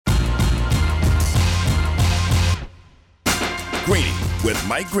Greeny with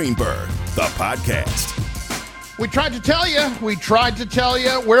Mike Greenberg, the podcast. We tried to tell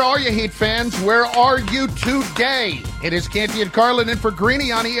you. Where are you, Heat fans? Where are you today? It is Canty and Carlin in for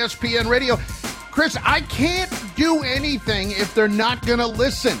Greeny on ESPN Radio. Chris, I can't do anything if they're not going to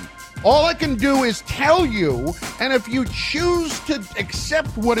listen. All I can do is tell you, and if you choose to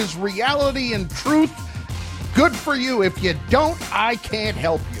accept what is reality and truth, good for you. If you don't, I can't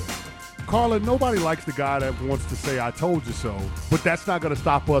help you. Carlin, nobody likes the guy that wants to say, I told you so. But that's not going to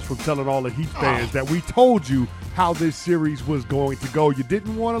stop us from telling all the Heat fans that we told you how this series was going to go. You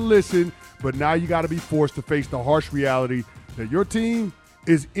didn't want to listen, but now you got to be forced to face the harsh reality that your team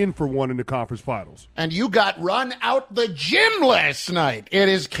is in for one in the conference finals. And you got run out the gym last night. It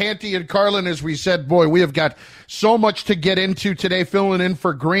is Canty and Carlin, as we said. Boy, we have got so much to get into today, filling in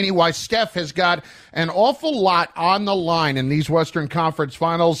for Greeny. Why Steph has got an awful lot on the line in these Western Conference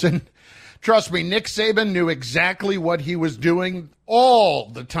finals. And trust me, Nick Saban knew exactly what he was doing all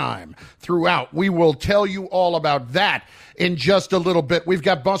the time throughout. We will tell you all about that in just a little bit. We've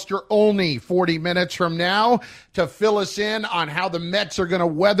got Buster Olney 40 minutes from now to fill us in on how the Mets are going to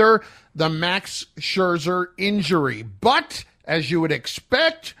weather the Max Scherzer injury. But, as you would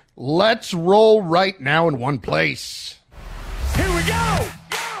expect, let's roll right now in one place. Here we go!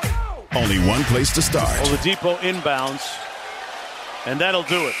 Only one place to start. Oladipo inbounds, and that'll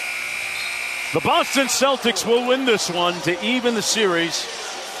do it. The Boston Celtics will win this one to even the series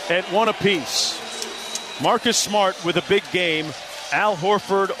at one apiece. Marcus Smart with a big game. Al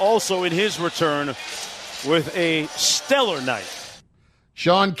Horford also in his return with a stellar night.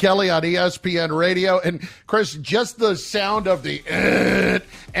 Sean Kelly on ESPN Radio. And, Chris, just the sound of the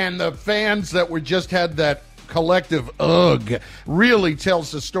and the fans that were just had that collective ugh really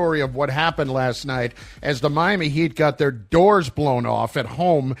tells the story of what happened last night as the Miami Heat got their doors blown off at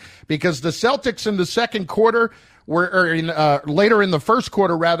home because the Celtics in the second quarter later in the first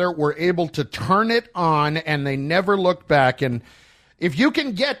quarter were able to turn it on, and they never looked back. And if you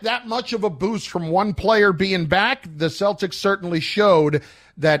can get that much of a boost from one player being back, the Celtics certainly showed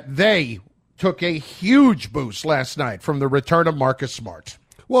that they took a huge boost last night from the return of Marcus Smart.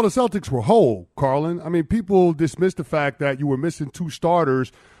 Well, the Celtics were whole, Carlin. I mean, people dismissed the fact that you were missing two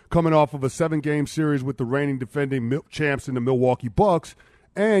starters coming off of a 7-game series with the reigning defending champs in the Milwaukee Bucks,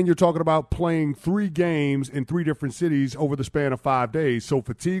 and you're talking about playing 3 games in 3 different cities over the span of 5 days. So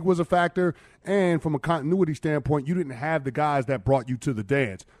fatigue was a factor, and from a continuity standpoint, you didn't have the guys that brought you to the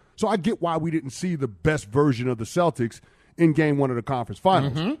dance. So I get why we didn't see the best version of the Celtics in Game 1 of the conference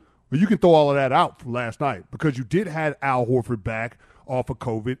finals. Mm-hmm. But you can throw all of that out from last night because you did have Al Horford back off of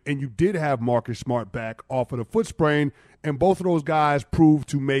COVID, and you did have Marcus Smart back off of the foot sprain, and both of those guys proved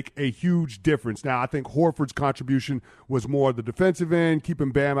to make a huge difference. Now, I think Horford's contribution was more the defensive end,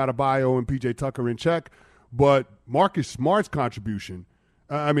 keeping Bam Adebayo and P.J. Tucker in check, but Marcus Smart's contribution,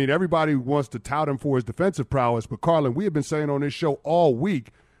 I mean, everybody wants to tout him for his defensive prowess, but Carlin, we have been saying on this show all week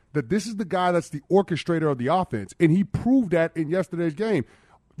that this is the guy that's the orchestrator of the offense, and he proved that in yesterday's game.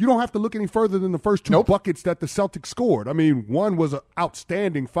 You don't have to look any further than the first 2 buckets that the Celtics scored. I mean, one was an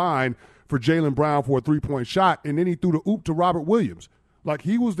outstanding find for Jaylen Brown for a 3-point shot, and then he threw the oop to Robert Williams. Like,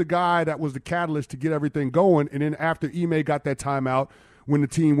 he was the guy that was the catalyst to get everything going, and then after Ime got that timeout, when the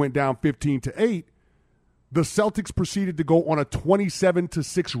team went down 15-8, the Celtics proceeded to go on a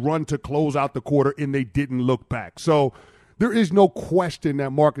 27-6 run to close out the quarter, and they didn't look back. So there is no question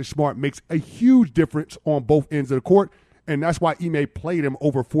that Marcus Smart makes a huge difference on both ends of the court. And that's why Ime played him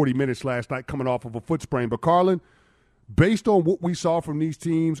over 40 minutes last night coming off of a foot sprain. But, Carlin, based on what we saw from these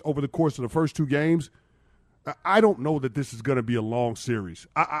teams over the course of the first 2 games, I don't know that this is going to be a long series.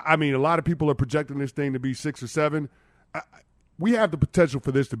 I mean, a lot of people are projecting this thing to be 6 or 7. We have the potential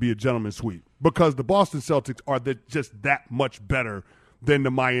for this to be a gentleman's sweep because the Boston Celtics are just that much better than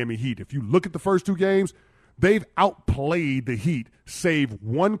the Miami Heat. If you look at the first 2 games, they've outplayed the Heat, save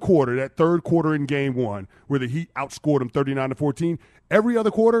one quarter, that third quarter in Game 1, where the Heat outscored them 39-14. Every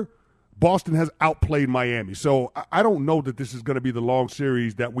other quarter, Boston has outplayed Miami. So I don't know that this is going to be the long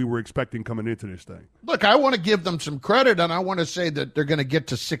series that we were expecting coming into this thing. Look, I want to give them some credit, and I want to say that they're going to get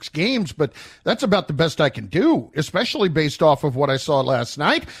to 6 games, but that's about the best I can do, especially based off of what I saw last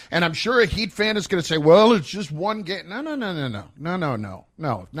night. And I'm sure a Heat fan is going to say, well, it's just one game.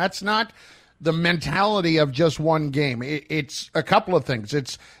 No. That's not the mentality of just one game. It's a couple of things.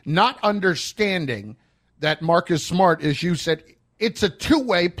 It's not understanding that Marcus Smart, as you said, it's a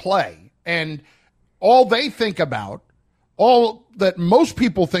 2-way play. And all they think about, all that most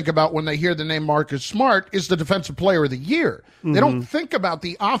people think about when they hear the name Marcus Smart is the Defensive Player of the Year. Mm-hmm. They don't think about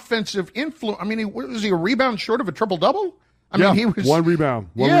the offensive influence. I mean, was he a rebound short of a triple-double? I mean, he was one rebound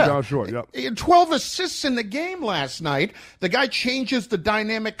short. Yep. He had 12 assists in the game last night. The guy changes the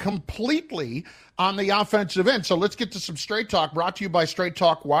dynamic completely on the offensive end. So let's get to some Straight Talk, brought to you by Straight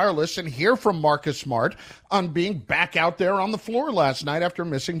Talk Wireless, and hear from Marcus Smart on being back out there on the floor last night after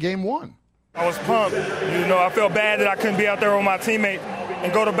missing game one. I was pumped. I felt bad that I couldn't be out there with my teammate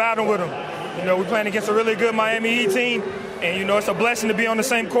and go to battle with him. We're playing against a really good Miami Heat team, and, it's a blessing to be on the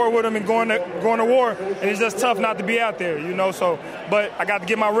same court with them and going to war, and it's just tough not to be out there, but I got to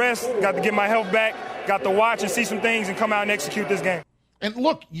get my rest, got to get my health back, got to watch and see some things and come out and execute this game. And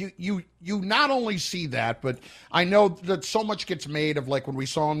look, you not only see that, but I know that so much gets made of, like, when we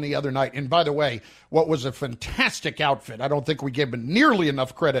saw him the other night. And by the way, what was a fantastic outfit. I don't think we gave him nearly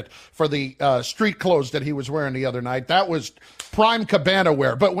enough credit for the street clothes that he was wearing the other night. That was prime Cabana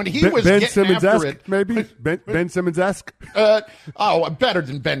wear. But when he was Ben getting Simmons-esque, after it, maybe Ben Simmons-esque. Better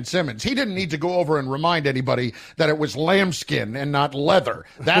than Ben Simmons. He didn't need to go over and remind anybody that it was lambskin and not leather.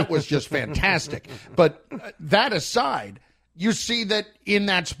 That was just fantastic. But that aside, you see that in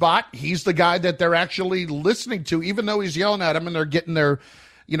that spot, he's the guy that they're actually listening to, even though he's yelling at him and they're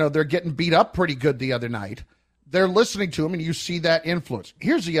getting beat up pretty good the other night. They're listening to him, and you see that influence.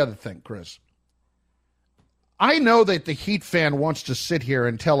 Here's the other thing, Chris. I know that the Heat fan wants to sit here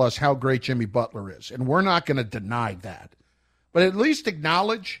and tell us how great Jimmy Butler is, and we're not going to deny that. But at least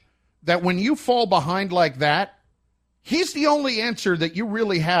acknowledge that when you fall behind like that, he's the only answer that you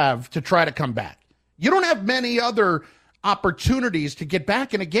really have to try to come back. You don't have many other opportunities to get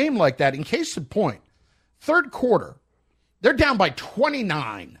back in a game like that. In case in point, third quarter, they're down by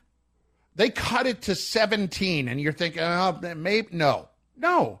 29. They cut it to 17, and you're thinking, maybe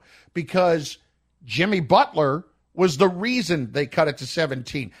no, because Jimmy Butler was the reason they cut it to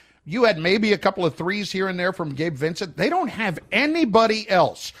 17. You had maybe a couple of threes here and there from Gabe Vincent. They don't have anybody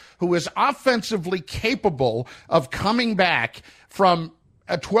else who is offensively capable of coming back from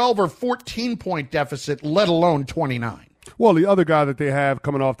a 12 or 14-point deficit, let alone 29. Well, the other guy that they have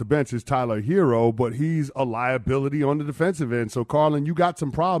coming off the bench is Tyler Hero, but he's a liability on the defensive end. So, Carlin, you got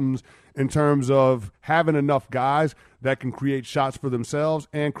some problems in terms of having enough guys that can create shots for themselves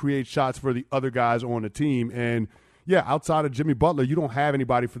and create shots for the other guys on the team. And, yeah, outside of Jimmy Butler, you don't have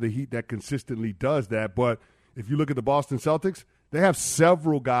anybody for the Heat that consistently does that. But if you look at the Boston Celtics, they have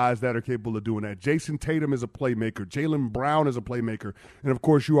several guys that are capable of doing that. Jason Tatum is a playmaker. Jaylen Brown is a playmaker. And, of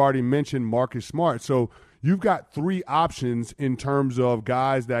course, you already mentioned Marcus Smart. So you've got three options in terms of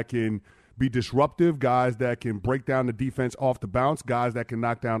guys that can be disruptive, guys that can break down the defense off the bounce, guys that can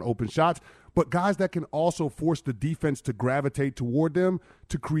knock down open shots, but guys that can also force the defense to gravitate toward them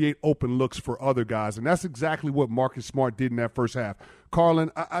to create open looks for other guys. And that's exactly what Marcus Smart did in that first half.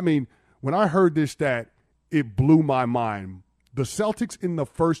 Carlin, I mean, when I heard this stat, it blew my mind. The Celtics in the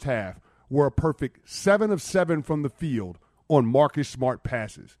first half were a perfect 7 of 7 from the field on Marcus Smart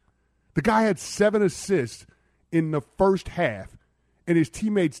passes. The guy had 7 assists in the first half, and his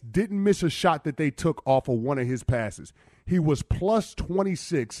teammates didn't miss a shot that they took off of one of his passes. He was plus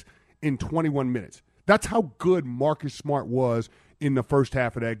 26 in 21 minutes. That's how good Marcus Smart was in the first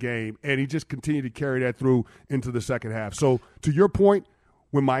half of that game, and he just continued to carry that through into the second half. So to your point,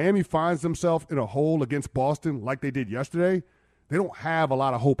 when Miami finds themselves in a hole against Boston like they did yesterday, they don't have a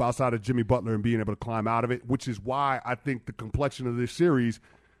lot of hope outside of Jimmy Butler and being able to climb out of it, which is why I think the complexion of this series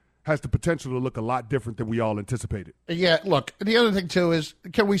has the potential to look a lot different than we all anticipated. Yeah, look, the other thing, too, is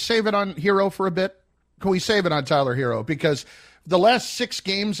can we save it on Hero for a bit? Can we save it on Tyler Hero? Because the last 6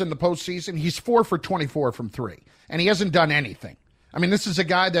 games in the postseason, he's 4 for 24 from 3, and he hasn't done anything. I mean, this is a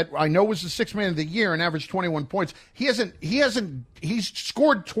guy that I know was the 6th man of the year and averaged 21 points. He's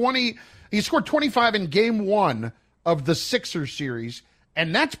scored 20. He scored 25 in game 1 of the Sixers series,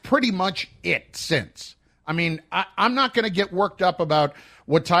 and that's pretty much it since. I mean, I'm not going to get worked up about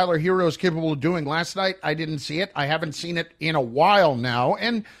what Tyler Hero is capable of doing. Last night, I didn't see it. I haven't seen it in a while now.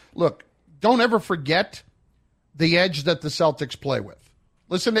 And look, don't ever forget the edge that the Celtics play with.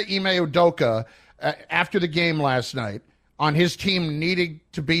 Listen to Ime Udoka after the game last night on his team needing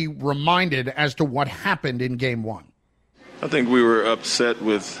to be reminded as to what happened in game 1. I think we were upset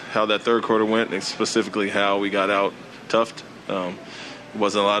with how that third quarter went, and specifically how we got out toughed.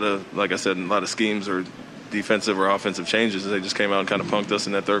 Wasn't a lot of, like I said, a lot of schemes or defensive or offensive changes. They just came out and kind of punked us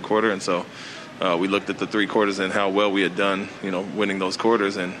in that third quarter, and so we looked at the 3 quarters and how well we had done, winning those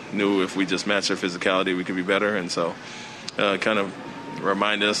quarters, and knew if we just matched our physicality, we could be better. And so kind of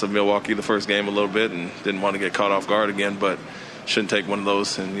reminded us of Milwaukee the first game a little bit, and didn't want to get caught off guard again, but shouldn't take one of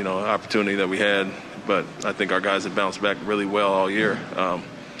those and, opportunity that we had. But I think our guys have bounced back really well all year,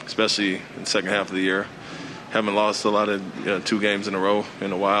 especially in the second half of the year. Haven't lost a lot of 2 games in a row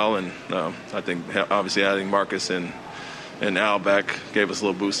in a while, and I think obviously adding Marcus and and Al back gave us a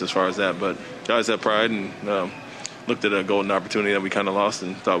little boost as far as that. But guys had pride and looked at a golden opportunity that we kind of lost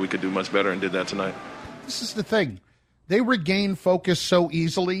and thought we could do much better and did that tonight. This is the thing. They regain focus so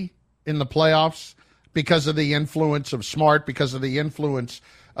easily in the playoffs because of the influence of Smart, because of the influence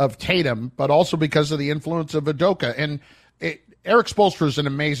of Tatum, but also because of the influence of Udoka. And Eric Spoelstra is an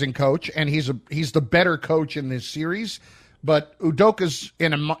amazing coach, and he's the better coach in this series. But Udoka's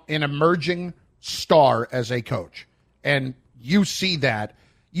an emerging star as a coach, and you see that.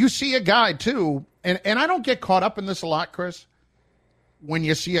 You see a guy too, and I don't get caught up in this a lot, Chris. When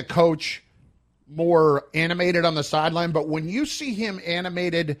you see a coach more animated on the sideline, but when you see him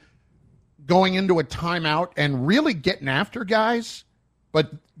animated going into a timeout and really getting after guys,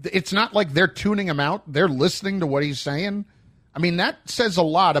 but it's not like they're tuning him out. They're listening to what he's saying. I mean, that says a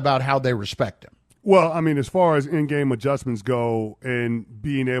lot about how they respect him. Well, I mean, as far as in-game adjustments go and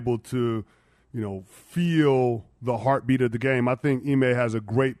being able to, feel the heartbeat of the game, I think Ime has a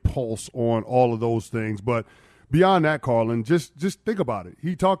great pulse on all of those things. But beyond that, Carlin, just think about it.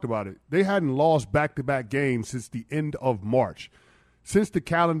 He talked about it. They hadn't lost back-to-back games since the end of March. Since the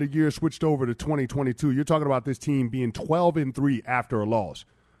calendar year switched over to 2022, you're talking about this team being 12-3 after a loss.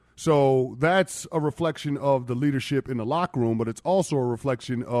 So that's a reflection of the leadership in the locker room, but it's also a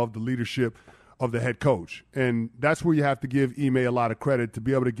reflection of the leadership of the head coach. And that's where you have to give Ime a lot of credit to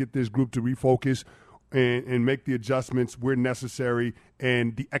be able to get this group to refocus and make the adjustments where necessary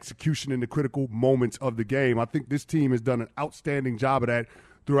and the execution in the critical moments of the game. I think this team has done an outstanding job of that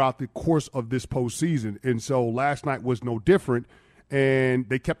throughout the course of this postseason. And so last night was no different, and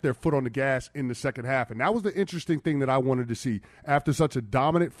they kept their foot on the gas in the second half. And that was the interesting thing that I wanted to see. After such a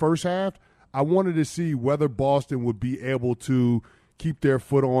dominant first half, I wanted to see whether Boston would be able to keep their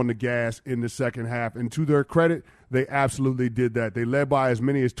foot on the gas in the second half. And to their credit, they absolutely did that. They led by as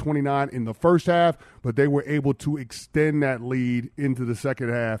many as 29 in the first half, but they were able to extend that lead into the second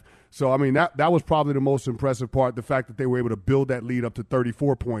half. So, I mean, that was probably the most impressive part, the fact that they were able to build that lead up to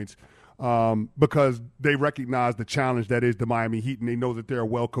 34 points because they recognize the challenge that is the Miami Heat, and they know that they're a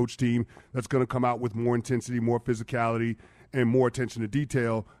well-coached team that's going to come out with more intensity, more physicality, and more attention to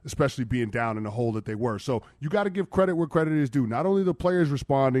detail, especially being down in the hole that they were. So you got to give credit where credit is due. Not only the players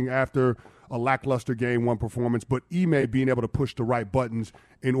responding after a lackluster Game 1 performance, but Ime being able to push the right buttons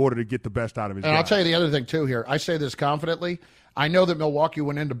in order to get the best out of his guys. And I'll tell you the other thing, too, here. I say this confidently. I know that Milwaukee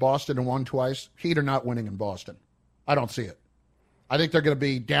went into Boston and won twice. Heat are not winning in Boston. I don't see it. I think they're going to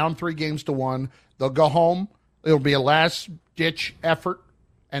be down 3-1. They'll go home. It'll be a last-ditch effort,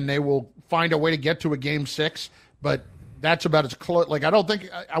 and they will find a way to get to a Game 6. But that's about as close. Like, I don't think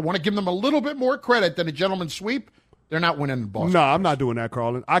I want to give them a little bit more credit than a gentleman's sweep. They're not winning in Boston. No, I'm not doing that,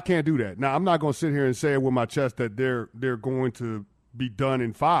 Carlin. I can't do that. Now, I'm not going to sit here and say it with my chest that they're going to be done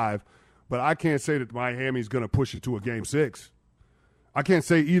in 5, but I can't say that Miami's going to push it to a Game 6. I can't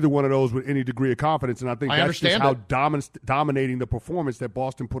say either one of those with any degree of confidence, and I think that's just how dominating the performance that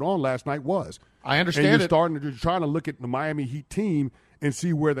Boston put on last night was. I understand and you're trying to look at the Miami Heat team and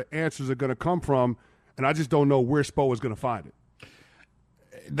see where the answers are going to come from, and I just don't know where Spo is going to find it.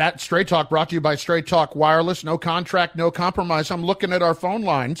 That Straight Talk brought to you by Straight Talk Wireless. No contract, no compromise. I'm looking at our phone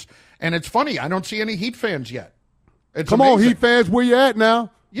lines, and it's funny. I don't see any Heat fans yet. Come on, Heat fans. Where you at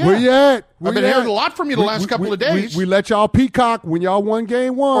now? Yeah. Where you at? I've been hearing a lot from you the last couple of days. We let y'all peacock when y'all won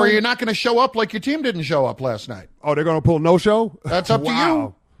Game 1. Or you're not going to show up like your team didn't show up last night. Oh, they're going to pull no-show? That's up to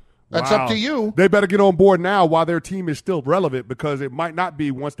you. That's up to you. They better get on board now while their team is still relevant, because it might not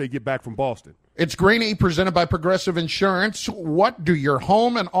be once they get back from Boston. It's Greeny, presented by Progressive Insurance. What do your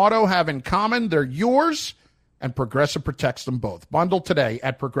home and auto have in common? They're yours, and Progressive protects them both. Bundle today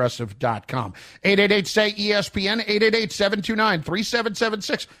at Progressive.com. 888-SAY-ESPN,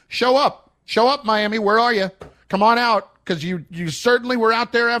 888-729-3776. Show up. Show up, Miami. Where are you? Come on out, because you certainly were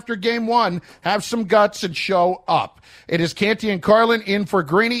out there after Game 1. Have some guts and show up. It is Canty and Carlin in for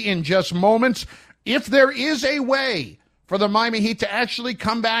Greeny in just moments. If there is a way for the Miami Heat to actually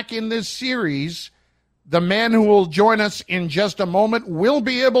come back in this series, the man who will join us in just a moment will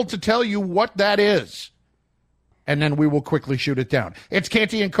be able to tell you what that is. And then we will quickly shoot it down. It's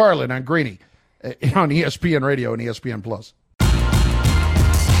Canty and Carlin on Greeny on ESPN Radio and ESPN Plus.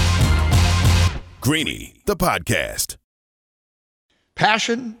 Greeny, the podcast.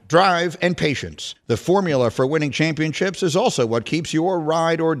 Passion, drive, and patience. The formula for winning championships is also what keeps your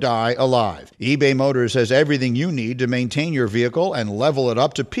ride or die alive. eBay Motors has everything you need to maintain your vehicle and level it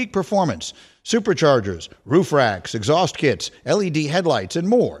up to peak performance, superchargers, roof racks, exhaust kits, LED headlights, and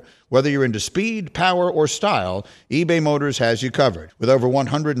more. Whether you're into speed, power, or style, eBay Motors has you covered. With over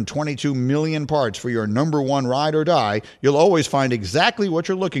 122 million parts for your number one ride or die, you'll always find exactly what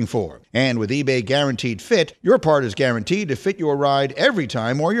you're looking for. And with eBay Guaranteed Fit, your part is guaranteed to fit your ride every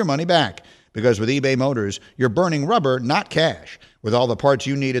time or your money back. Because with eBay Motors, you're burning rubber, not cash. With all the parts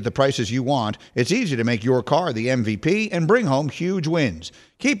you need at the prices you want, it's easy to make your car the MVP and bring home huge wins.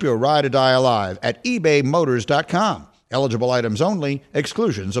 Keep your ride or die alive at ebaymotors.com. Eligible items only.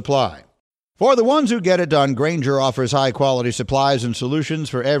 Exclusions apply. For the ones who get it done, Grainger offers high-quality supplies and solutions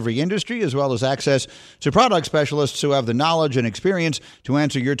for every industry, as well as access to product specialists who have the knowledge and experience to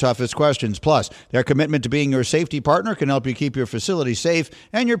answer your toughest questions. Plus, their commitment to being your safety partner can help you keep your facility safe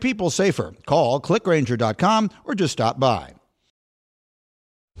and your people safer. Call, clickgrainger.com, or just stop by.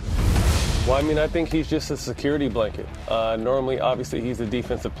 Well, I mean, I think he's just a security blanket. Normally, obviously, he's the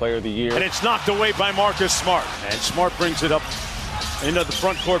defensive player of the year. And it's knocked away by Marcus Smart. And Smart brings it up into the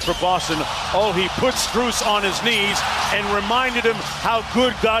front court for Boston. Oh, he put Strus on his knees and reminded him how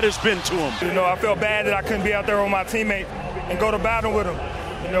good God has been to him. You know, I felt bad that I couldn't be out there with my teammate and go to battle with him.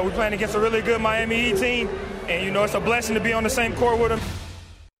 You know, we're playing against a really good Miami Heat team, and, you know, it's a blessing to be on the same court with him.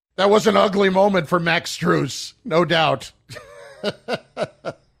 That was an ugly moment for Max Strus, no doubt.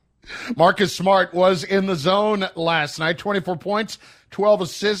 Marcus Smart was in the zone last night. 24 points, 12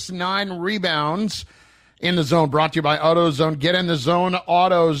 assists, 9 rebounds. In the Zone, brought to you by AutoZone. Get in the zone,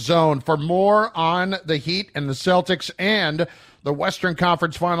 AutoZone. For more on the Heat and the Celtics and the Western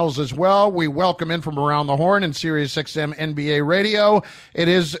Conference Finals as well, we welcome in from around the horn in Sirius XM NBA Radio. It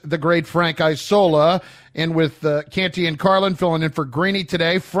is the great Frank Isola, and with Canty and Carlin filling in for Greeny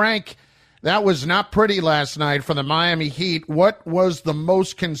today. Frank, that was not pretty last night for the Miami Heat. What was the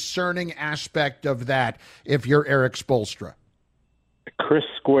most concerning aspect of that, if you're Eric Spoelstra? Chris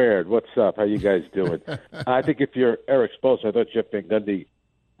Squared, what's up? How you guys doing? I think if you're Eric Spoelstra, I thought Jeff Van Gundy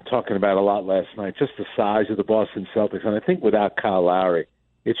talking about a lot last night, just the size of the Boston Celtics. And I think without Kyle Lowry,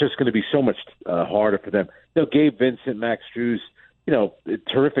 it's just going to be so much harder for them. You know, Gabe Vincent, Max Strus, you know,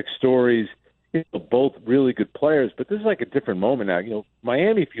 terrific stories. You know, both really good players, but this is like a different moment now. You know,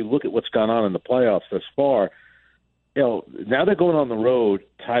 Miami, if you look at what's gone on in the playoffs thus far, you know, now they're going on the road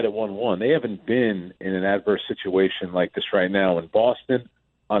tied at 1-1. They haven't been in an adverse situation like this right now. In Boston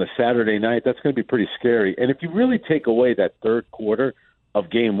on a Saturday night, that's going to be pretty scary. And if you really take away that third quarter of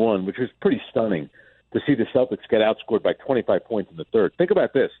Game 1, which was pretty stunning to see the Celtics get outscored by 25 points in the third. Think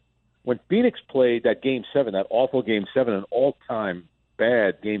about this. When Phoenix played that Game 7, that awful Game 7, an all-time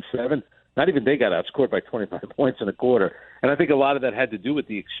bad Game 7, not even they got outscored by 25 points in a quarter. And I think a lot of that had to do with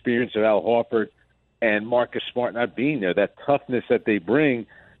the experience of Al Horford and Marcus Smart not being there, that toughness that they bring.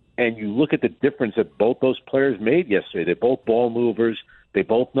 And you look at the difference that both those players made yesterday. They're both ball movers. They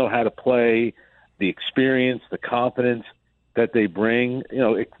both know how to play, the experience, the confidence that they bring. You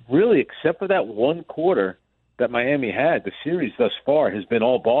know, it really, except for that one quarter that Miami had, the series thus far has been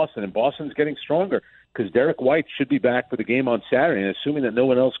all Boston, and Boston's getting stronger because Derek White should be back for the game on Saturday. And assuming that no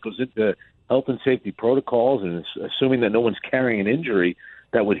one else goes into health and safety protocols and assuming that no one's carrying an injury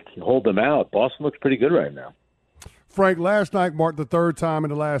that would hold them out, Boston looks pretty good right now. Frank, last night marked the third time in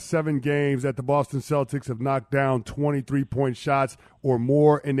the last 7 games that the Boston Celtics have knocked down 23-point shots or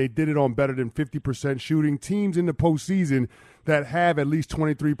more, and they did it on better than 50% shooting. Teams in the postseason that have at least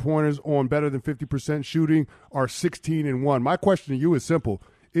 23-pointers on better than 50% shooting are 16-1. My question to you is simple.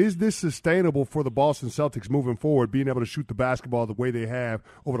 Is this sustainable for the Boston Celtics moving forward, being able to shoot the basketball the way they have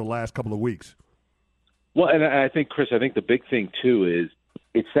over the last couple of weeks? Well, and I think, Chris, I think the big thing, too, is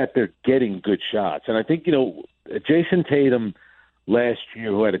it's that they're getting good shots. And I think, you know, Jason Tatum last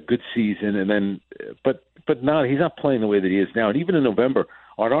year, who had a good season, and then, but not, he's not playing the way that he is now. And even in November,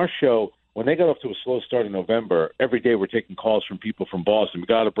 on our show, when they got off to a slow start in November, every day we're taking calls from people from Boston. We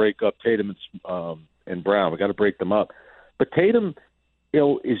got to break up Tatum and Brown. We got to break them up. But Tatum, you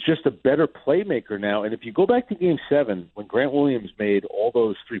know, is just a better playmaker now. And if you go back to Game 7, when Grant Williams made all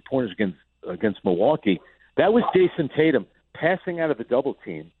those 3-pointers against Milwaukee, that was Jason Tatum passing out of the double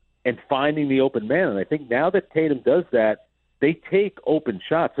team and finding the open man. And I think now that Tatum does that, they take open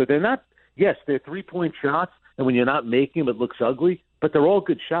shots. So they're not, yes, they're 3-point shots, and when you're not making them, it looks ugly, but they're all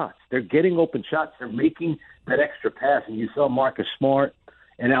good shots. They're getting open shots. They're making that extra pass. And you saw Marcus Smart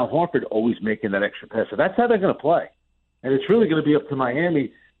and Al Horford always making that extra pass. So that's how they're going to play. And it's really going to be up to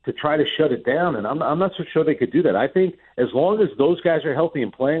Miami to try to shut it down. And I'm not so sure they could do that. I think as long as those guys are healthy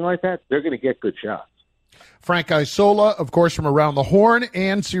and playing like that, they're going to get good shots. Frank Isola, of course, from Around the Horn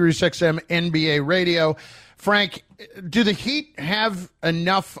and SiriusXM NBA Radio. Frank, do the Heat have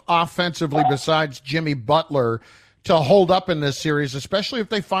enough offensively besides Jimmy Butler to hold up in this series, especially if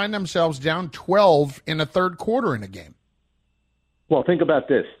they find themselves down 12 in the third quarter in a game? Well, think about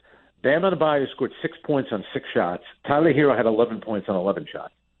this. Bam Adebayo scored 6 points on 6 shots. Tyler Hero had 11 points on 11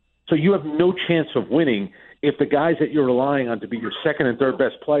 shots. So you have no chance of winning if the guys that you're relying on to be your second and third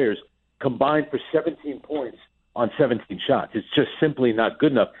best players combined for 17 points on 17 shots. It's just simply not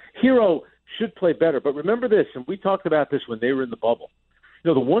good enough. Hero should play better. But remember this, and we talked about this when they were in the bubble.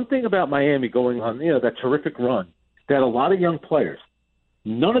 The one thing about Miami going on, that terrific run, they had a lot of young players.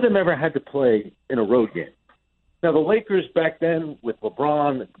 None of them ever had to play in a road game. Now, the Lakers back then with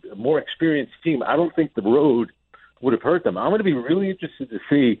LeBron, a more experienced team, I don't think the road would have hurt them. I'm going to be really interested to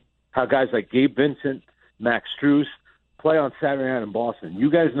see how guys like Gabe Vincent, Max Strus play on Saturday night in Boston. You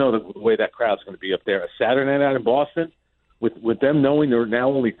guys know the way that crowd's going to be up there. A Saturday night in Boston, with them knowing they're now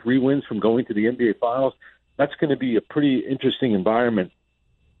only 3 wins from going to the NBA Finals, that's going to be a pretty interesting environment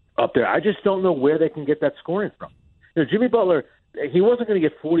up there. I just don't know where they can get that scoring from. Jimmy Butler, he wasn't going to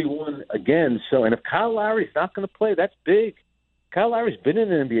get 41 again. So, and if Kyle Lowry's not going to play, that's big. Kyle Lowry's been in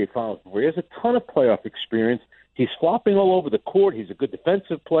the NBA Finals before. He has a ton of playoff experience. He's flopping all over the court. He's a good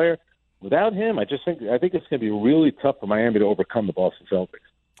defensive player. Without him, I think it's going to be really tough for Miami to overcome the Boston Celtics.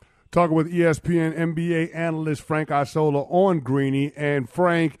 Talking with ESPN NBA analyst Frank Isola on Greeny. And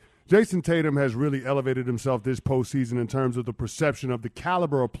Frank, Jason Tatum has really elevated himself this postseason in terms of the perception of the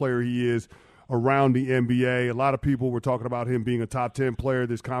caliber of player he is around the NBA. A lot of people were talking about him being a top 10 player.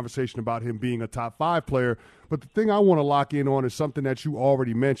 There's conversation about him being a top 5 player. But the thing I want to lock in on is something that you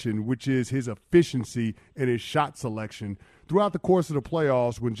already mentioned, which is his efficiency and his shot selection. Throughout the course of the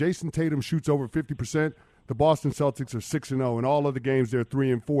playoffs, when Jason Tatum shoots over 50%, the Boston Celtics are 6-0. In all other games, they're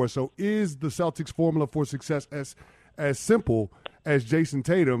 3-4. So is the Celtics' formula for success as simple as Jason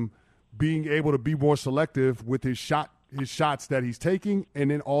Tatum being able to be more selective with his shots that he's taking,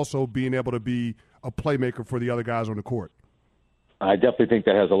 and then also being able to be a playmaker for the other guys on the court? I definitely think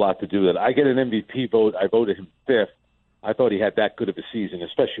that has a lot to do with it. I get an MVP vote. I voted him 5th. I thought he had that good of a season,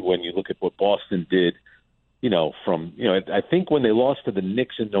 especially when you look at what Boston did. I think when they lost to the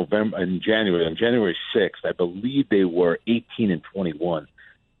Knicks on January 6th, I believe they were 18-21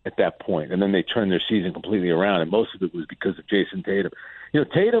 at that point, and then they turned their season completely around, and most of it was because of Jason Tatum.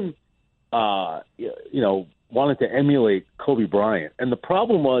 Tatum, wanted to emulate Kobe Bryant. And the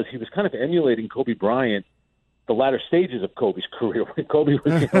problem was he was kind of emulating Kobe Bryant the latter stages of Kobe's career, when Kobe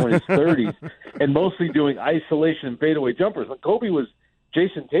was in his 30s and mostly doing isolation and fadeaway jumpers. When Kobe was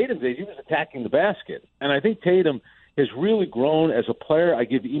Jason Tatum's age, he was attacking the basket. And I think Tatum has really grown as a player. I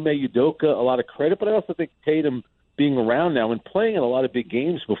give Ime Udoka a lot of credit, but I also think Tatum being around now and playing in a lot of big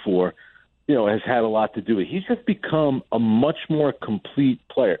games before, has had a lot to do with it. He's just become a much more complete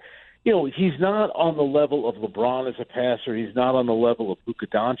player. He's not on the level of LeBron as a passer. He's not on the level of Luka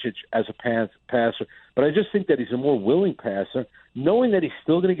Doncic as a passer. But I just think that he's a more willing passer, knowing that he's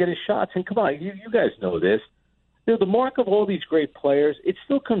still going to get his shots. And come on, you guys know this. The mark of all these great players, it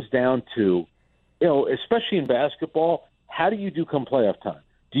still comes down to, especially in basketball, how do you do come playoff time?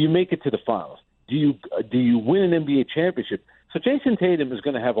 Do you make it to the finals? Do you win an NBA championship? So Jason Tatum is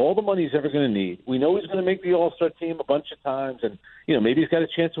going to have all the money he's ever going to need. We know he's going to make the All-Star team a bunch of times, and maybe he's got a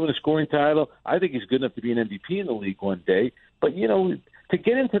chance to win a scoring title. I think he's good enough to be an MVP in the league one day. But to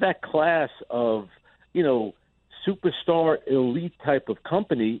get into that class of superstar elite type of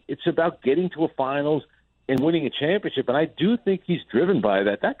company, it's about getting to a finals and winning a championship. And I do think he's driven by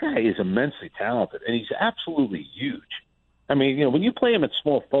that. That guy is immensely talented, and he's absolutely huge. I mean, when you play him at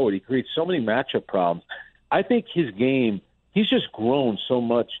small forward, he creates so many matchup problems. I think his game, he's just grown so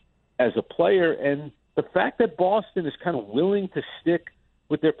much as a player. And the fact that Boston is kind of willing to stick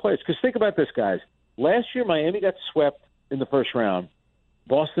with their players. Because think about this, guys. Last year, Miami got swept in the first round.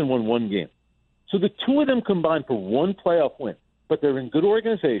 Boston won 1 game. So the two of them combined for 1 playoff win. But they're in good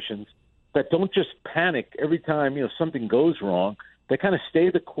organizations that don't just panic every time, something goes wrong. They kind of stay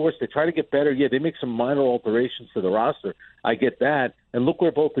the course. They try to get better. Yeah, they make some minor alterations to the roster. I get that. And look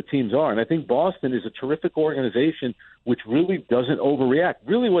where both the teams are. And I think Boston is a terrific organization which really doesn't overreact.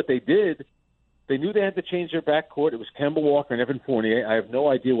 Really what they did, they knew they had to change their backcourt. It was Kemba Walker and Evan Fournier. I have no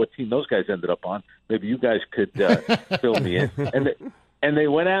idea what team those guys ended up on. Maybe you guys could fill me in. And they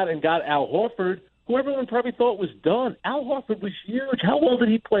went out and got Al Horford, who everyone probably thought was done. Al Horford was huge. How well did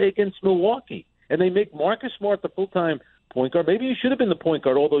he play against Milwaukee? And they make Marcus Smart the full-time point guard. Maybe he should have been the point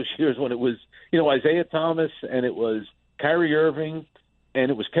guard all those years when it was, Isaiah Thomas and it was Kyrie Irving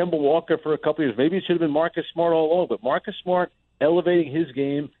and it was Kemba Walker for a couple years. Maybe it should have been Marcus Smart all along. But Marcus Smart elevating his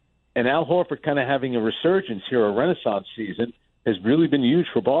game and Al Horford kind of having a resurgence here, a renaissance season, has really been huge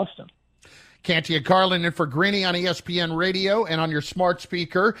for Boston. Canty and Carlin in for Greeny on ESPN Radio and on your smart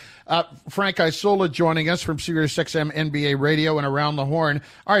speaker. Frank Isola joining us from SiriusXM NBA Radio and Around the Horn.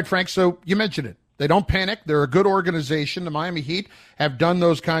 All right, Frank, so you mentioned it. They don't panic. They're a good organization. The Miami Heat have done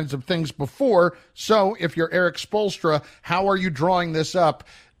those kinds of things before. So if you're Eric Spoelstra, how are you drawing this up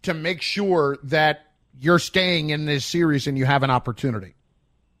to make sure that you're staying in this series and you have an opportunity?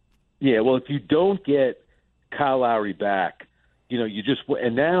 Yeah, well, if you don't get Kyle Lowry back, you just –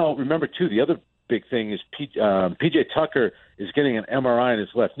 and now, remember, too, the other big thing is P.J. Tucker is getting an MRI in his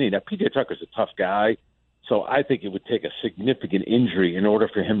left knee. Now, P.J. Tucker's a tough guy, so I think it would take a significant injury in order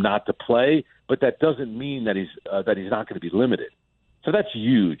for him not to play, but that doesn't mean that he's not going to be limited. So that's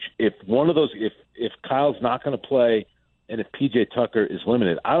huge. If one of those – if Kyle's not going to play and if P.J. Tucker is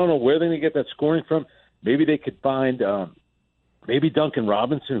limited, I don't know where they're going to get that scoring from. Maybe they could find maybe Duncan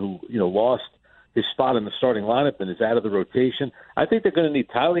Robinson, who lost his spot in the starting lineup and is out of the rotation. I think they're going to need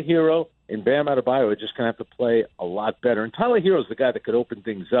Tyler Hero and Bam Adebayo are just going to have to play a lot better. And Tyler Hero is the guy that could open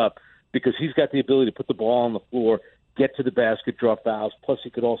things up because he's got the ability to put the ball on the floor, get to the basket, draw fouls. Plus, he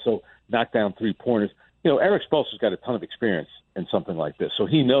could also knock down three-pointers. Eric Spoelstra's got a ton of experience in something like this, so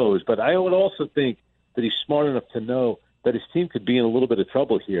he knows. But I would also think that he's smart enough to know that his team could be in a little bit of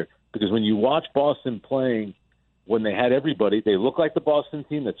trouble here because when you watch Boston playing when they had everybody, they look like the Boston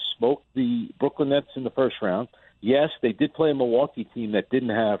team that smoked the Brooklyn Nets in the first round. Yes, they did play a Milwaukee team that didn't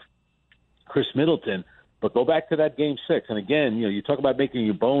have Chris Middleton, but go back to that Game 6. And again, you talk about making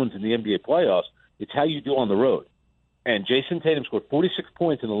your bones in the NBA playoffs. It's how you do on the road. And Jason Tatum scored 46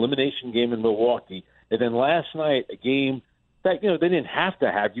 points in an elimination game in Milwaukee. And then last night, a game that, they didn't have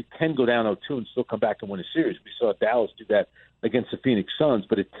to have. You can go down 0-2 and still come back and win a series. We saw Dallas do that against the Phoenix Suns,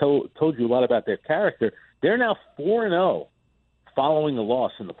 but it told you a lot about their character. They're now 4-0 following the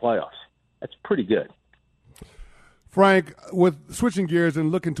loss in the playoffs. That's pretty good. Frank, with switching gears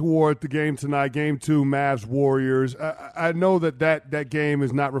and looking toward the game tonight, Game 2, Mavs-Warriors, I know that game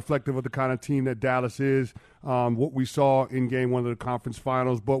is not reflective of the kind of team that Dallas is, what we saw in Game 1 of the conference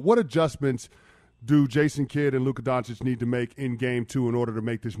finals, but what adjustments do Jason Kidd and Luka Doncic need to make in Game 2 in order to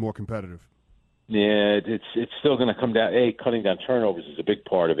make this more competitive? Yeah, it's still going to come down. Cutting down turnovers is a big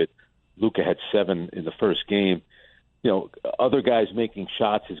part of it. Luka had 7 in the first game. Other guys making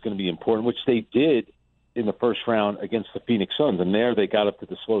shots is going to be important, which they did in the first round against the Phoenix Suns. And there they got up to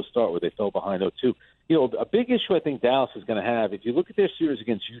the slow start where they fell behind 0-2. A big issue I think Dallas is going to have, if you look at their series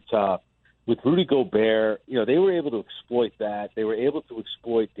against Utah with Rudy Gobert, they were able to exploit that. They were able to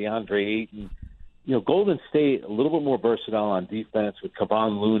exploit DeAndre Ayton. Golden State, a little bit more versatile on defense with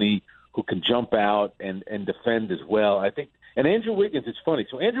Kevon Looney, who can jump out and defend as well. I think. And Andrew Wiggins, it's funny.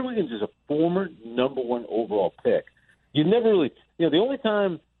 So Andrew Wiggins is a former number 1 overall pick. You never really, the only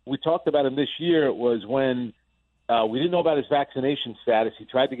time we talked about him this year was when we didn't know about his vaccination status. He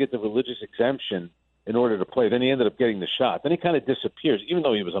tried to get the religious exemption in order to play. Then he ended up getting the shot. Then he kind of disappears. Even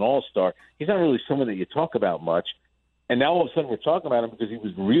though he was an all-star, he's not really someone that you talk about much. And now all of a sudden we're talking about him because he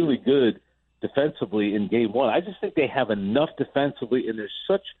was really good defensively in Game 1. I just think they have enough defensively, and there's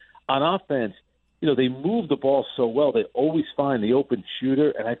such on offense. They move the ball so well. They always find the open shooter.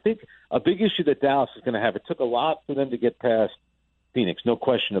 And I think a big issue that Dallas is going to have, it took a lot for them to get past Phoenix, no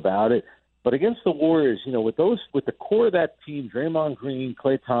question about it. But against the Warriors, with the core of that team, Draymond Green,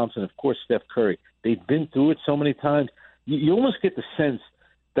 Klay Thompson, of course, Steph Curry, they've been through it so many times. You almost get the sense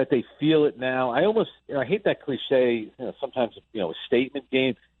that they feel it now. I hate that cliche, sometimes, a statement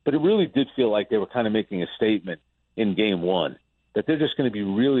game, but it really did feel like they were kind of making a statement in Game 1. That they're just going to be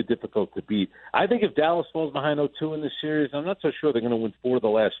really difficult to beat. I think if Dallas falls behind 0-2 in this series, I'm not so sure they're going to win 4 of the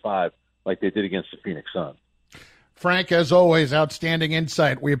last 5 like they did against the Phoenix Suns. Frank, as always, outstanding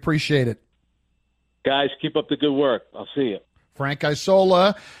insight. We appreciate it. Guys, keep up the good work. I'll see you. Frank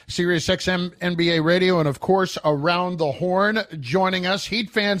Isola, SiriusXM NBA Radio, and, of course, Around the Horn joining us. Heat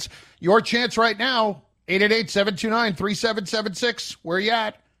fans, your chance right now, 888-729-3776. Where you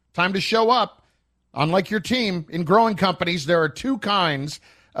at? Time to show up. Unlike your team, in growing companies, there are 2 kinds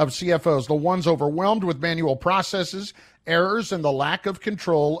of CFOs. The ones overwhelmed with manual processes, errors, and the lack of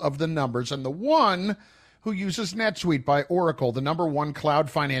control of the numbers. And the one who uses NetSuite by Oracle, the number 1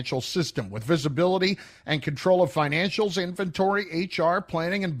 cloud financial system. With visibility and control of financials, inventory, HR,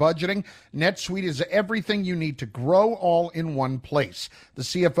 planning, and budgeting, NetSuite is everything you need to grow all in one place. The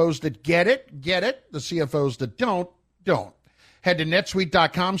CFOs that get it, get it. The CFOs that don't. Head to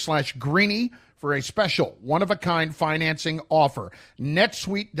netsuite.com/Greeny for a special one-of-a-kind financing offer.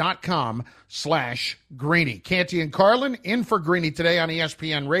 netsuite.com/Greeny. Canty and Carlin in for Greeny today on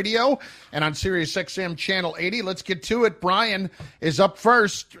ESPN Radio and on SiriusXM Channel 80. Let's get to it. Brian is up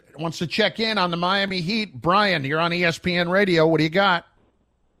first, wants to check in on the Miami Heat. Brian, you're on ESPN Radio. What do you got?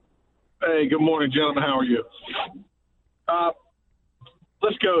 Hey, good morning, gentlemen. How are you?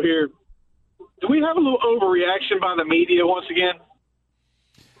 Let's go here. Do we have a little overreaction by the media once again?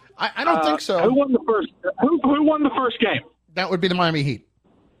 I don't think so. Who won the first? Who won the first game? That would be the Miami Heat.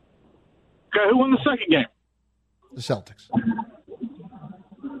 Okay, who won the second game? The Celtics.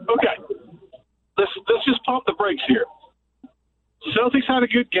 Okay, let's just pump the brakes here. Celtics had a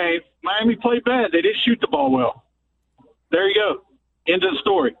good game. Miami played bad. They didn't shoot the ball well. There you go. End of the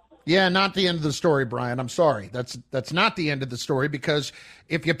story. Yeah, not the end of the story, Brian. I'm sorry. That's not the end of the story, because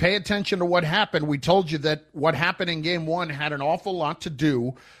if you pay attention to what happened, we told you that what happened in Game 1 had an awful lot to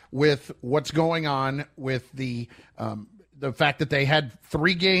do with what's going on with the fact that they had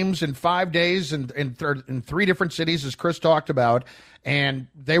 3 games in 5 days and in 3 different cities, as Chris talked about, and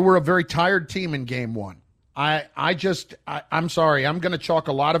they were a very tired team in Game 1. I'm sorry. I'm going to chalk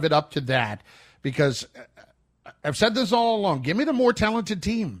a lot of it up to that, because I've said this all along. Give me the more talented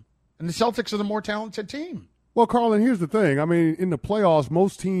team. And the Celtics are the more talented team. Well, Carlin, here's the thing. I mean, in the playoffs,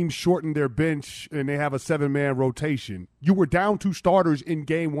 most teams shorten their bench and they have a 7-man rotation. You were down 2 starters in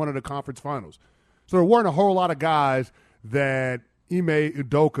Game 1 of the conference finals. So there weren't a whole lot of guys that Ime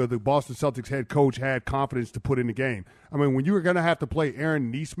Udoka, the Boston Celtics head coach, had confidence to put in the game. I mean, when you were going to have to play Aaron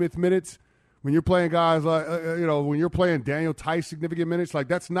Nesmith minutes, when you're playing guys like, when you're playing Daniel Tice significant minutes, like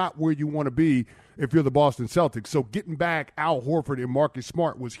that's not where you want to be if you're the Boston Celtics. So getting back Al Horford and Marcus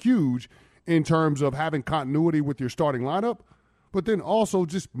Smart was huge in terms of having continuity with your starting lineup, but then also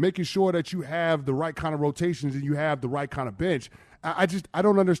just making sure that you have the right kind of rotations and you have the right kind of bench. I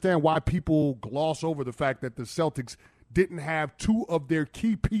don't understand why people gloss over the fact that the Celtics didn't have 2 of their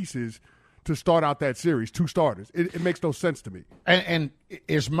key pieces to start out that series, 2 starters. It makes no sense to me. And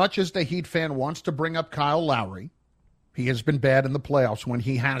as much as the Heat fan wants to bring up Kyle Lowry, he has been bad in the playoffs when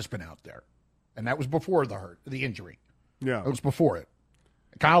he has been out there. And that was before the injury. Yeah. It was before it.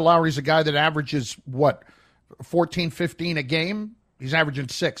 Kyle Lowry's a guy that averages, 14, 15 a game? He's averaging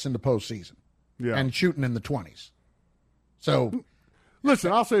 6 in the postseason. Yeah. And shooting in the 20s. So,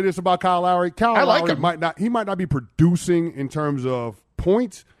 listen, I'll say this about Kyle Lowry. Kyle Lowry might not be producing in terms of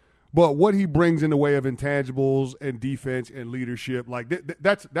points, but what he brings in the way of intangibles and defense and leadership, like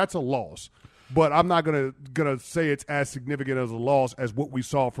that's a loss. But I'm not gonna say it's as significant as a loss as what we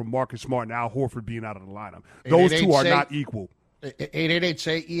saw from Marcus Smart and Al Horford being out of the lineup. Those 2 are not equal.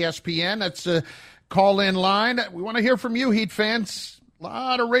 888-SAY-ESPN. That's a call-in line. We want to hear from you, Heat fans. A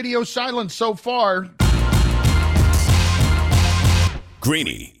lot of radio silence so far.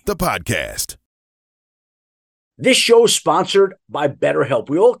 Greeny, the podcast. This show is sponsored by BetterHelp.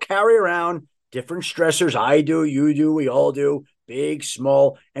 We all carry around different stressors. I do, you do, we all do, big,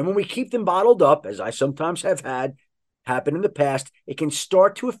 small. And when we keep them bottled up, as I sometimes have had happen in the past, it can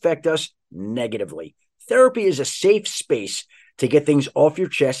start to affect us negatively. Therapy is a safe space to get things off your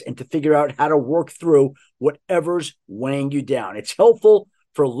chest and to figure out how to work through whatever's weighing you down. It's helpful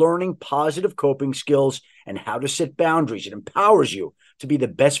for learning positive coping skills and how to set boundaries. It empowers you to be the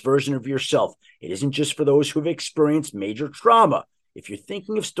best version of yourself. It isn't just for those who have experienced major trauma. If you're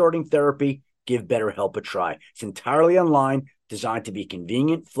thinking of starting therapy, give BetterHelp a try. It's entirely online, designed to be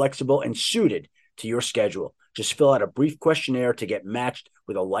convenient, flexible, and suited to your schedule. Just fill out a brief questionnaire to get matched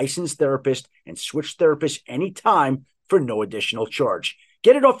with a licensed therapist and switch therapists anytime for no additional charge.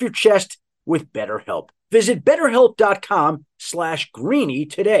 Get it off your chest with BetterHelp. Visit BetterHelp.com/Greeny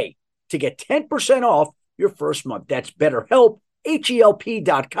today to get 10% off your first month. That's BetterHelp,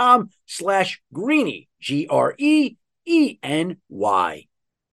 HELP.com/Greeny, GREENY.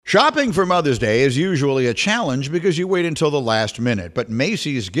 Shopping for Mother's Day is usually a challenge because you wait until the last minute, but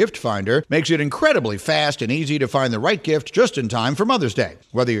Macy's Gift Finder makes it incredibly fast and easy to find the right gift just in time for Mother's Day.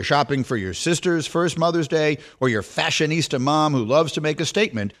 Whether you're shopping for your sister's first Mother's Day or your fashionista mom who loves to make a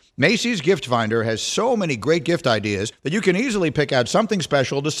statement, Macy's Gift Finder has so many great gift ideas that you can easily pick out something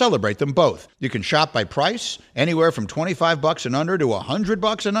special to celebrate them both. You can shop by price, anywhere from $25 and under to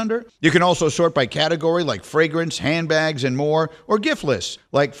 $100 and under. You can also sort by category like fragrance, handbags, and more, or gift lists,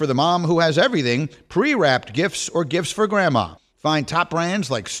 like for the mom who has everything, pre-wrapped gifts or gifts for grandma. Find top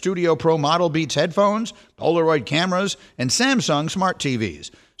brands like Studio Pro Model Beats headphones, Polaroid cameras, and Samsung smart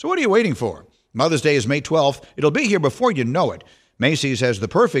TVs. So what are you waiting for? Mother's Day is May 12th. It'll be here before you know it. Macy's has the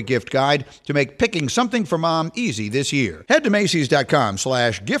perfect gift guide to make picking something for mom easy this year. Head to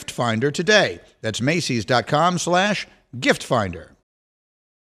Macy's.com/gift finder today. That's Macy's.com/gift finder.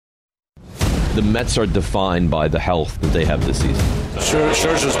 The Mets are defined by the health that they have this season.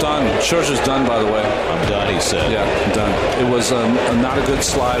 Scherzer's done. Scherzer's done, by the way. I'm done, he said. Yeah, I'm done. It was not a good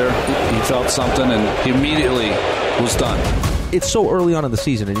slider. He felt something, and he immediately was done. it's so early on in the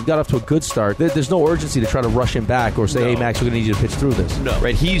season, and you've got off to a good start. There's no urgency to try to rush him back or say, hey, Max, we're going to need you to pitch through this. No.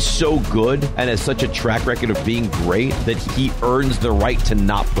 Right? He's so good and has such a track record of being great that he earns the right to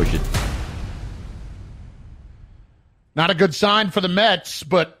not push it. Not a good sign for the Mets,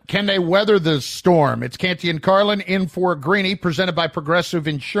 but can they weather the storm? It's Canty and Carlin in for Greeny, presented by Progressive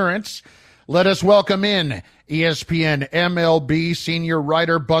Insurance. Let us welcome in ESPN MLB senior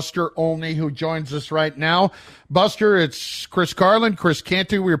writer Buster Olney, who joins us right now. Buster, it's Chris Carlin, Chris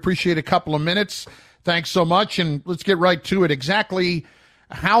Canty. We appreciate a couple of minutes. Thanks so much, and let's get right to it. Exactly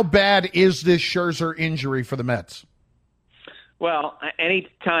how bad is this Scherzer injury for the Mets? Well,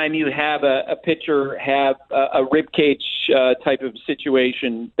 anytime you have a pitcher have a ribcage type of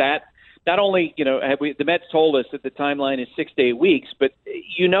situation, that not only, the Mets told us that the timeline is 6 to 8 weeks, but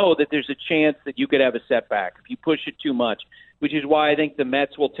you know that there's a chance that you could have a setback if you push it too much, which is why I think the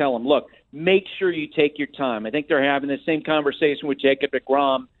Mets will tell him, look, make sure you take your time. I think they're having the same conversation with Jacob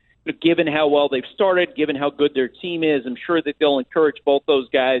deGrom. Given how well they've started, given how good their team is, I'm sure that they'll encourage both those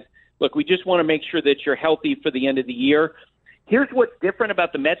guys. Look, we just want to make sure that you're healthy for the end of the year. Here's what's different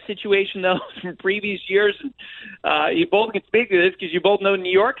about the Mets situation, though, from previous years. And you both can speak to this because you both know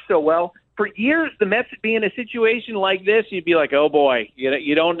New York so well. For years, the Mets would be in a situation like this. You'd be like, oh, boy,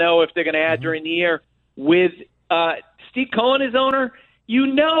 you don't know if they're going to add during the year. With Steve Cohen as owner, you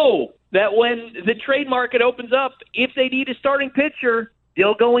know that when the trade market opens up, if they need a starting pitcher,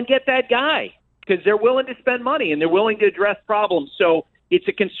 they'll go and get that guy because they're willing to spend money and they're willing to address problems. So it's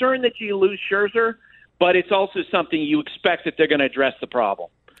a concern that you lose Scherzer, but it's also something you expect that they're going to address the problem.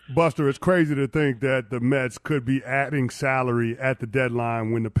 Buster, it's crazy to think that the Mets could be adding salary at the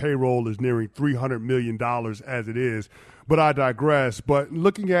deadline when the payroll is nearing $300 million as it is. But I digress. But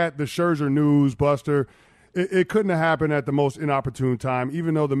looking at the Scherzer news, Buster, it couldn't have happened at the most inopportune time.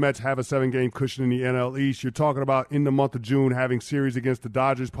 Even though the Mets have a 7-game cushion in the NL East, you're talking about in the month of June having series against the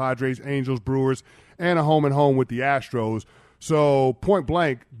Dodgers, Padres, Angels, Brewers, and a home-and-home with the Astros. So, point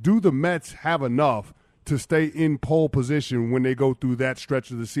blank, do the Mets have enough to stay in pole position when they go through that stretch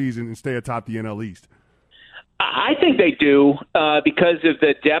of the season and stay atop the NL East? I think they do because of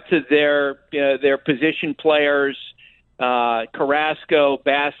the depth of their position players, Carrasco,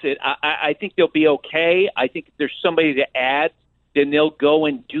 Bassett. I think they'll be okay. I think if there's somebody to add, then they'll go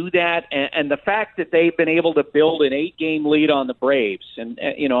and do that. And the fact that they've been able to build an 8-game lead on the Braves, and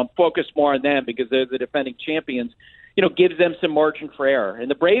I'm focused more on them because they're the defending champions, gives them some margin for error. And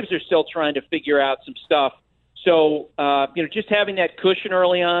the Braves are still trying to figure out some stuff. So, just having that cushion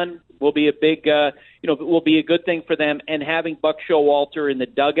early on will be a big, will be a good thing for them. And having Buck Showalter in the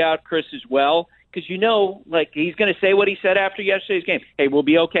dugout, Chris, as well, because he's going to say what he said after yesterday's game. Hey, we'll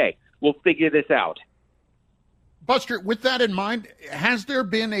be okay. We'll figure this out. Buster, with that in mind, has there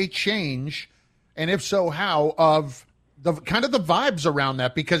been a change, and if so, how, of the kind of the vibes around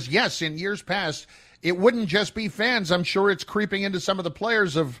that? Because, yes, in years past, it wouldn't just be fans. I'm sure it's creeping into some of the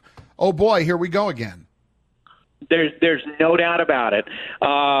players of, oh, boy, here we go again. There's no doubt about it.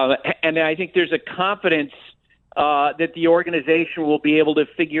 And I think there's a confidence that the organization will be able to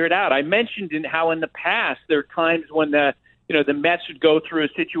figure it out. I mentioned how in the past there are times when the Mets would go through a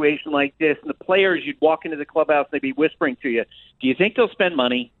situation like this, and the players, you'd walk into the clubhouse and they'd be whispering to you, do you think they'll spend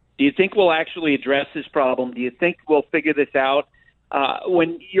money? Do you think we'll actually address this problem? Do you think we'll figure this out?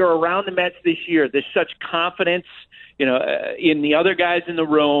 When you're around the Mets this year, there's such confidence, in the other guys in the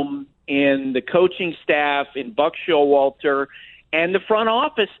room, in the coaching staff, in Buck Showalter, and the front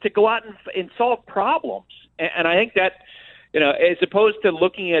office to go out and solve problems. And I think that, as opposed to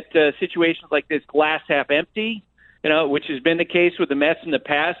looking at situations like this glass half empty, which has been the case with the Mets in the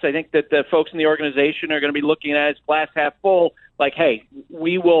past, I think that the folks in the organization are going to be looking at it as glass half full, like, hey,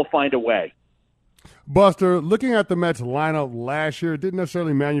 we will find a way. Buster, looking at the Mets lineup last year, didn't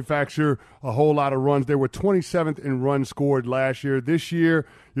necessarily manufacture a whole lot of runs. They were 27th in runs scored last year. This year,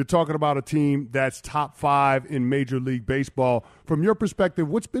 you're talking about a team that's top 5 in Major League Baseball. From your perspective,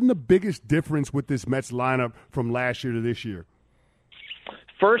 what's been the biggest difference with this Mets lineup from last year to this year?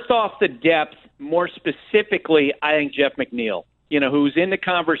 First off, the depth, more specifically, I think Jeff McNeil, who's in the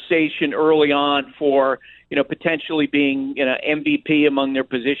conversation early on for, potentially being, MVP among their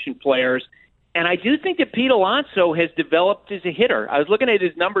position players. And I do think that Pete Alonso has developed as a hitter. I was looking at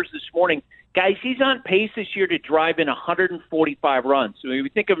his numbers this morning. Guys, he's on pace this year to drive in 145 runs. So we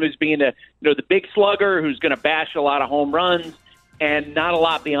think of him as being the big slugger who's going to bash a lot of home runs and not a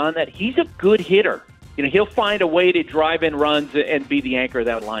lot beyond that. He's a good hitter. He'll find a way to drive in runs and be the anchor of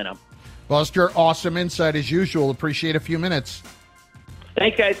that lineup. Buster, awesome insight as usual. Appreciate a few minutes.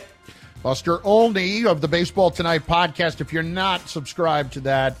 Thanks, guys. Buster Olney of the Baseball Tonight podcast. If you're not subscribed to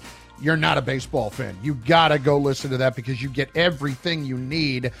that, you're not a baseball fan. You got to go listen to that because you get everything you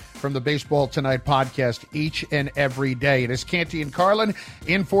need from the Baseball Tonight podcast each and every day. It is Canty and Carlin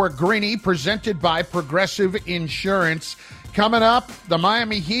in for Greeny, presented by Progressive Insurance. Coming up, the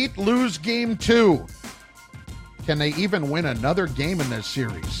Miami Heat lose Game 2. Can they even win another game in this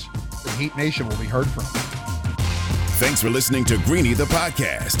series? The Heat Nation will be heard from. Thanks for listening to Greeny the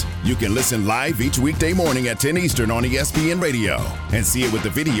podcast. You can listen live each weekday morning at 10 Eastern on ESPN Radio and see it with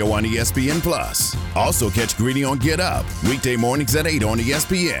the video on ESPN Plus. Also catch Greeny on Get Up weekday mornings at 8 on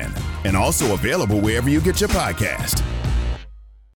ESPN and also available wherever you get your podcast.